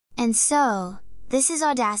And so, this is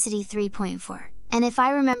Audacity 3.4, and if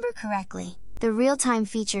I remember correctly, the real-time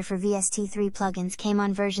feature for VST3 plugins came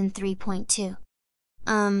on version 3.2.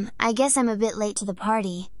 I guess I'm a bit late to the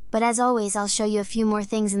party, but as always I'll show you a few more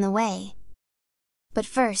things in the way. But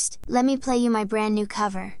first, let me play you my brand new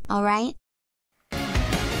cover, alright?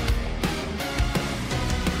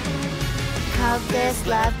 Cause this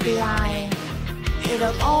left behind,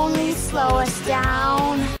 it'll only slow us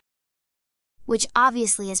down. Which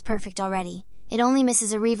obviously is perfect already, it only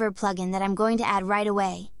misses a reverb plugin that I'm going to add right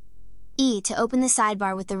away. E to open the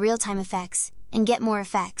sidebar with the real-time effects, and get more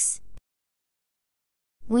effects.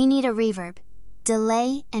 We need a reverb,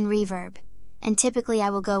 delay, and reverb, and typically I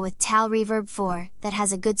will go with Tal Reverb 4, that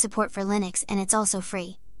has a good support for Linux and it's also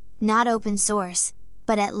free. Not open source,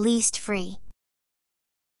 but at least free.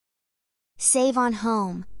 Save on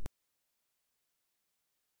home.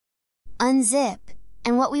 Unzip,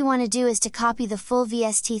 and what we want to do is to copy the full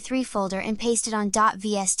VST3 folder and paste it on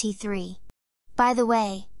 .vst3. By the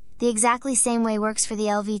way, the exactly same way works for the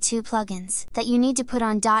LV2 plugins, that you need to put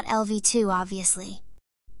on .lv2 obviously.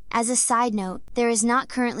 As a side note, there is not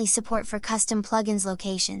currently support for custom plugins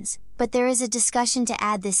locations, but there is a discussion to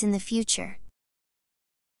add this in the future.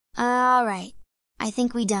 Alright, I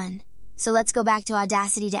think we done, so let's go back to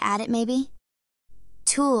Audacity to add it maybe?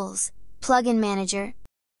 Tools, Plugin Manager,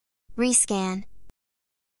 Rescan,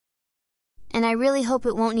 and I really hope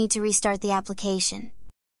it won't need to restart the application.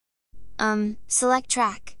 Select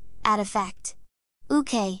track, add effect.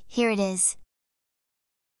 Okay, here it is.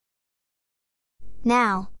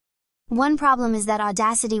 Now, one problem is that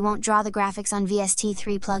Audacity won't draw the graphics on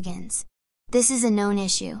VST3 plugins. This is a known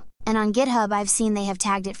issue, and on GitHub I've seen they have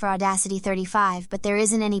tagged it for Audacity 35, but there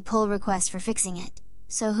isn't any pull request for fixing it,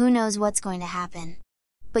 so who knows what's going to happen.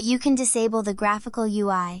 But you can disable the graphical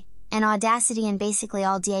UI, and Audacity and basically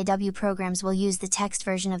all DAW programs will use the text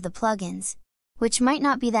version of the plugins, which might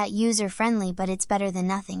not be that user-friendly, but it's better than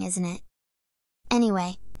nothing, isn't it?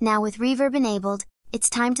 Anyway, now with reverb enabled, it's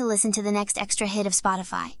time to listen to the next extra hit of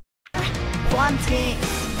Spotify. One thing.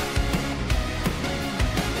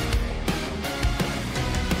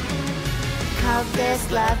 Cause this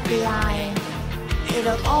left behind,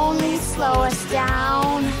 it'll only slow us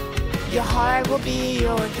down. Your heart will be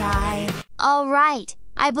your guide. Alright,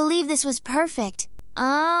 I believe this was perfect.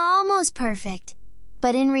 Almost perfect.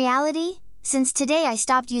 But in reality, since today I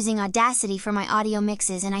stopped using Audacity for my audio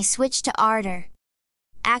mixes and I switched to Ardour.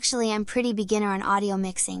 Actually, I'm pretty beginner on audio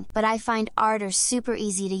mixing, but I find Ardour super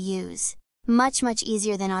easy to use. Much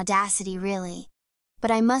easier than Audacity really.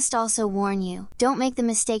 But I must also warn you, don't make the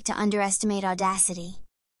mistake to underestimate Audacity.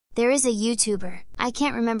 There is a YouTuber, I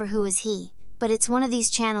can't remember who is he, but it's one of these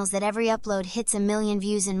channels that every upload hits 1 million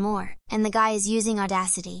views and more, and the guy is using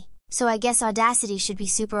Audacity. So I guess Audacity should be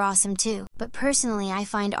super awesome too, but personally I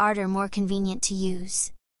find Ardour more convenient to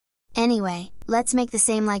use. Anyway, let's make the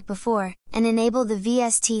same like before, and enable the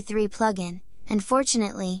VST3 plugin, and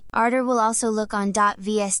fortunately, Ardour will also look on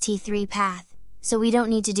 .vst3 path, so we don't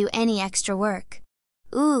need to do any extra work.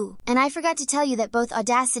 Ooh, and I forgot to tell you that both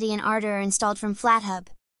Audacity and Ardour are installed from FlatHub.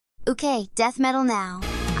 Okay, death metal now.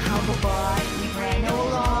 Humble boy, we bring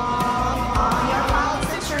along all your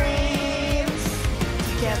hopes and dreams.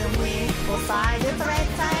 Together we will find the three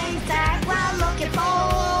things that we're looking for.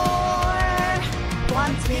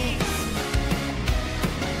 One thing.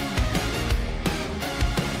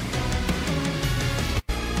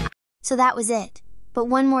 So that was it. But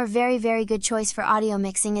one more very good choice for audio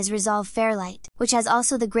mixing is Resolve Fairlight, which has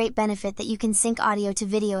also the great benefit that you can sync audio to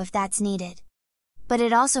video if that's needed. But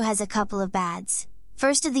it also has a couple of bads.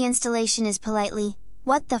 First of the installation is politely,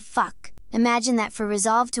 what the fuck? Imagine that for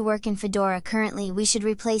Resolve to work in Fedora currently we should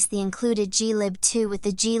replace the included glib2 with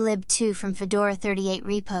the glib2 from Fedora 38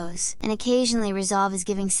 repos, and occasionally Resolve is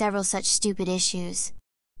giving several such stupid issues.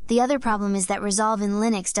 The other problem is that Resolve in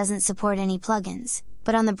Linux doesn't support any plugins,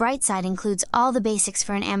 but on the bright side includes all the basics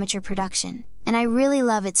for an amateur production, and I really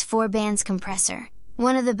love its 4 bands compressor,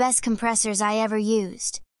 one of the best compressors I ever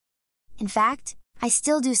used. In fact, I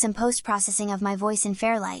still do some post-processing of my voice in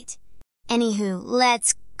Fairlight. Anywho,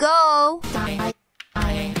 let's go!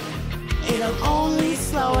 It'll only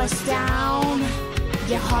slow us down.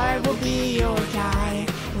 Your heart will be your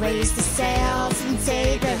guide. Raise the sails and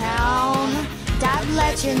take the helm. That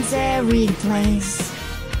legendary place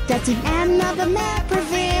that the end of the map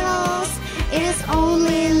reveals. It is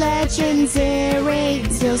only legendary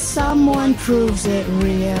till someone proves it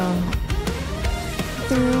real.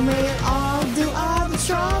 Through it all, do all the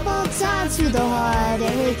troubled times, through the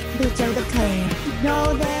heartache, through the pain.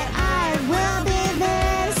 Know that I will be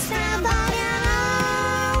there to stand by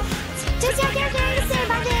you. To take your day to save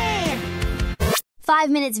my day. 5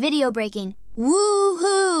 minutes video breaking.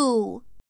 Woohoo!